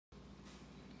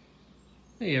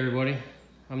Hey everybody,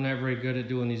 I'm not very good at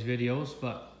doing these videos,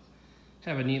 but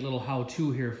have a neat little how-to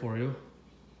here for you.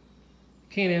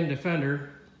 K&M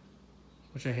Defender,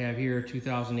 which I have here,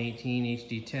 2018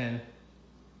 HD10.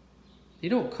 They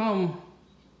don't come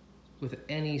with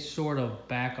any sort of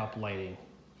backup lighting.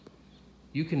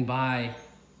 You can buy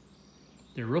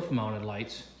their roof-mounted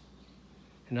lights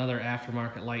and other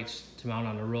aftermarket lights to mount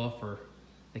on the roof or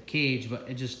the cage, but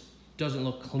it just doesn't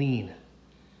look clean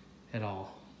at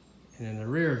all. And in the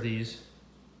rear of these,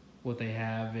 what they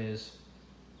have is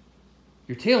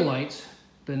your tail lights,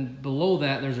 then below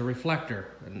that there's a reflector.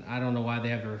 And I don't know why they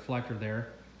have the reflector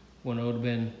there when it would have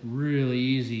been really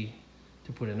easy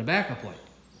to put in a backup light.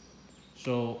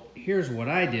 So here's what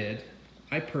I did.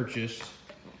 I purchased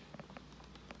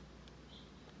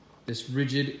this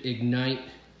rigid Ignite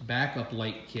backup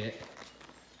light kit,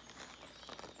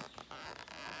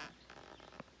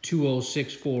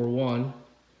 20641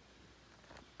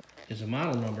 is a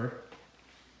model number,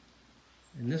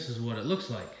 and this is what it looks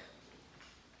like.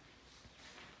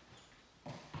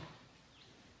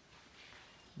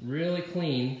 Really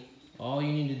clean. All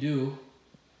you need to do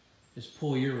is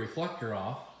pull your reflector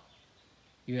off.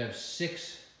 You have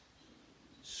 6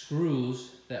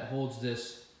 screws that holds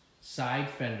this side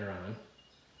fender on.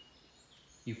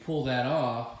 You pull that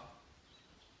off,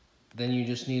 then you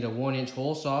just need a 1-inch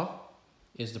hole saw,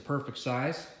 is the perfect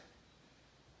size.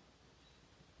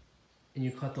 And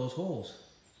you cut those holes.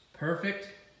 Perfect,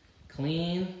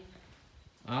 clean,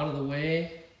 out of the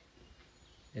way,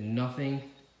 and nothing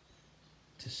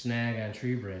to snag on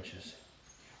tree branches.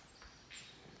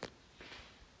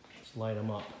 Let's light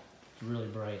them up. It's really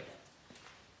bright.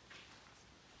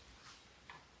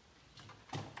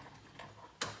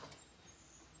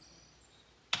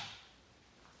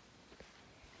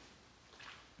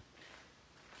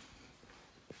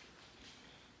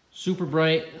 Super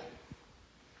bright.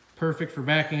 Perfect for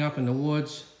backing up in the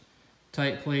woods,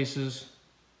 tight places,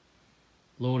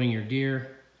 loading your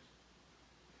deer,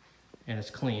 and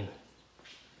it's clean.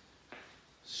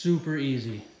 Super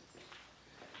easy.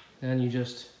 Then you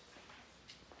just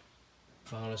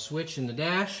found a switch in the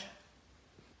dash.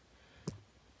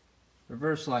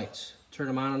 Reverse lights. Turn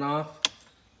them on and off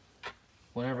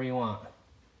whenever you want.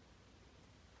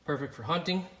 Perfect for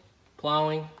hunting,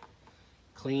 plowing,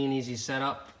 clean, easy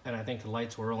setup, and I think the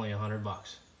lights were only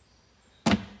 $100.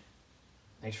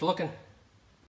 Thanks for looking.